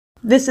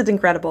This is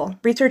incredible.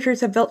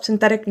 Researchers have built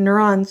synthetic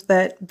neurons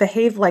that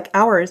behave like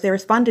ours. They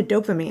respond to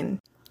dopamine.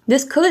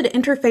 This could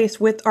interface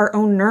with our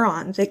own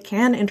neurons. It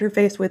can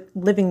interface with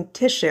living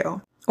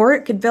tissue. Or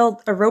it could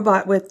build a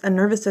robot with a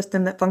nervous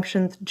system that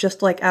functions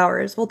just like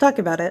ours. We'll talk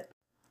about it.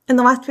 In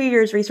the last few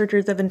years,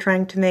 researchers have been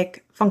trying to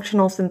make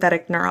functional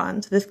synthetic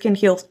neurons. This can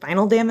heal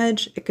spinal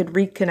damage, it could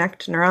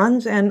reconnect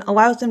neurons, and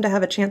allows them to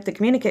have a chance to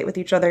communicate with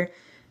each other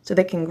so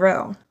they can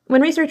grow.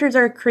 When researchers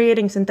are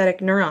creating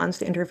synthetic neurons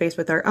to interface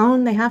with our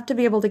own, they have to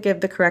be able to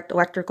give the correct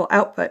electrical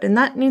output, and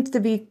that needs to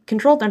be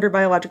controlled under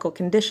biological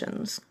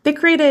conditions. They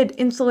created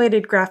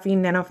insulated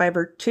graphene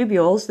nanofiber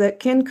tubules that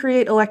can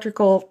create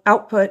electrical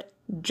output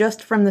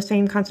just from the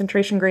same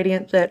concentration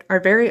gradient that our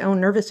very own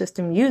nervous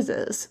system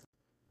uses.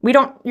 We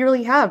don't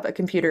really have a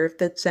computer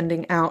that's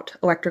sending out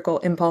electrical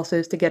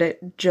impulses to get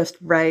it just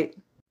right.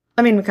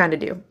 I mean, we kind of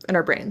do in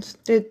our brains.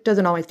 It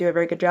doesn't always do a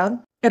very good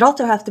job. It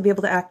also has to be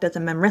able to act as a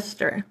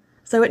memristor.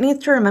 So it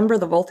needs to remember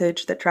the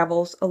voltage that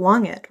travels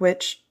along it,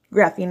 which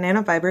graphene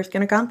nanofibers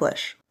can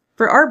accomplish.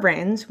 For our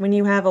brains, when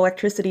you have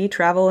electricity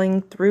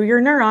traveling through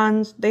your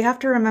neurons, they have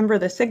to remember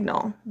the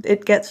signal.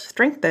 It gets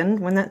strengthened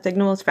when that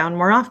signal is found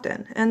more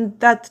often, and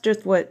that's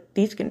just what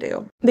these can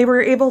do. They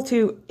were able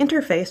to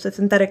interface the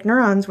synthetic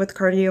neurons with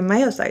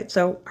cardiomyocytes,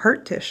 so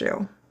heart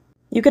tissue.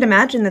 You could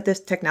imagine that this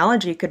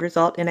technology could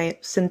result in a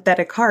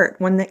synthetic heart,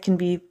 one that can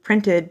be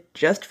printed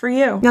just for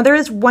you. Now, there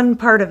is one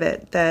part of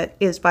it that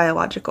is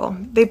biological.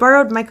 They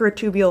borrowed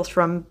microtubules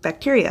from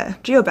bacteria,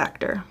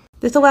 Geobacter.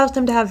 This allows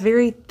them to have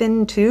very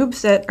thin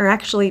tubes that are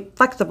actually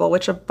flexible,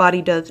 which a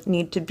body does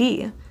need to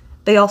be.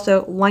 They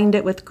also lined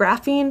it with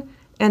graphene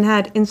and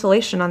had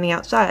insulation on the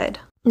outside.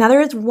 Now,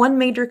 there is one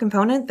major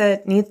component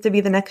that needs to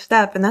be the next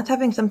step, and that's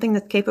having something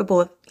that's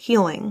capable of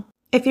healing.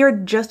 If you're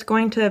just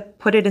going to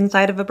put it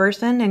inside of a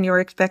person and you're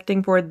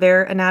expecting for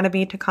their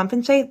anatomy to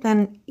compensate,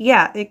 then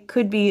yeah, it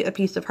could be a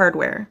piece of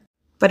hardware.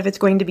 But if it's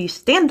going to be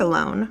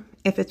standalone,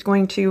 if it's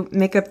going to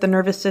make up the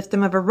nervous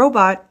system of a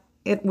robot,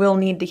 it will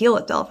need to heal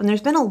itself. And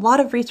there's been a lot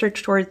of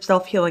research towards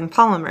self-healing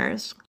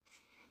polymers.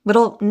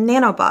 Little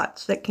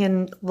nanobots that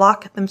can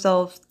lock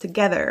themselves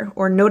together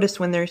or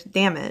notice when there's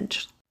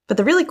damage. But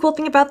the really cool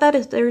thing about that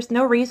is there's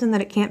no reason that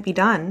it can't be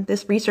done.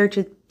 This research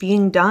is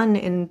being done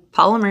in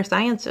polymer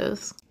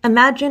sciences.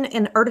 Imagine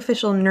an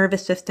artificial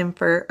nervous system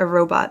for a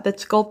robot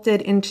that's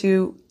sculpted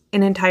into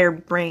an entire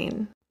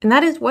brain. And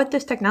that is what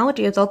this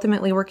technology is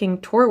ultimately working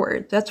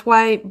towards. That's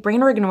why brain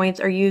organoids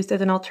are used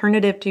as an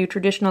alternative to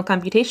traditional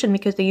computation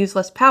because they use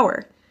less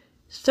power.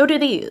 So do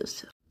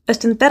these. A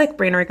synthetic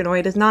brain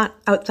organoid is not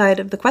outside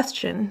of the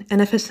question.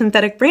 And if a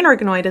synthetic brain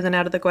organoid isn't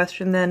out of the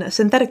question, then a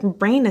synthetic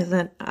brain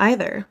isn't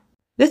either.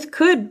 This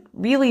could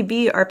really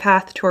be our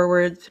path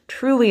towards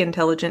truly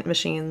intelligent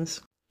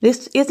machines.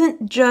 This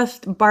isn't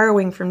just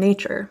borrowing from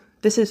nature.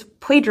 This is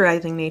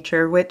plagiarizing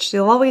nature, which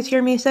you'll always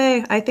hear me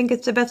say, I think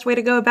it's the best way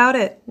to go about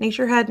it.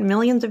 Nature had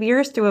millions of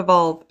years to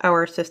evolve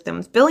our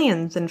systems,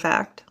 billions in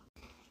fact.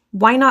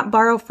 Why not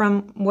borrow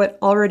from what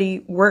already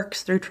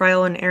works through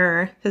trial and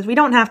error? Because we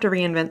don't have to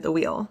reinvent the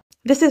wheel.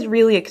 This is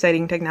really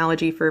exciting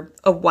technology for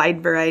a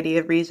wide variety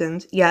of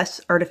reasons.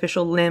 Yes,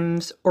 artificial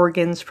limbs,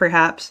 organs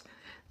perhaps,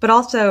 but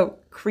also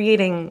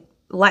creating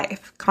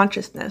life,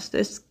 consciousness.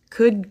 This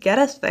could get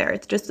us there.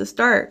 It's just the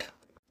start.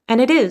 And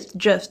it is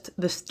just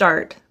the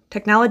start.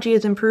 Technology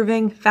is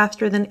improving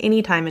faster than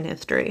any time in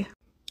history.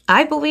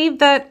 I believe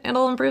that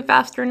it'll improve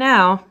faster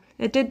now.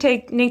 It did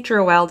take nature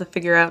a while to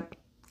figure out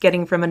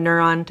getting from a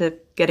neuron to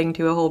getting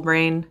to a whole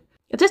brain.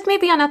 If this may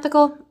be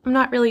unethical, I'm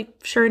not really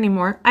sure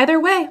anymore. Either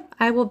way,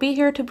 I will be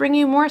here to bring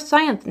you more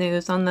science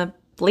news on the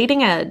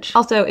bleeding edge.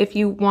 Also, if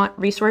you want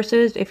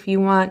resources, if you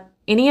want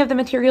any of the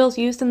materials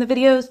used in the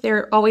videos,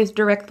 they're always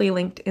directly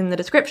linked in the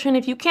description.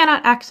 If you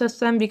cannot access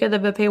them because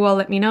of a paywall,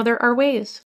 let me know. There are ways.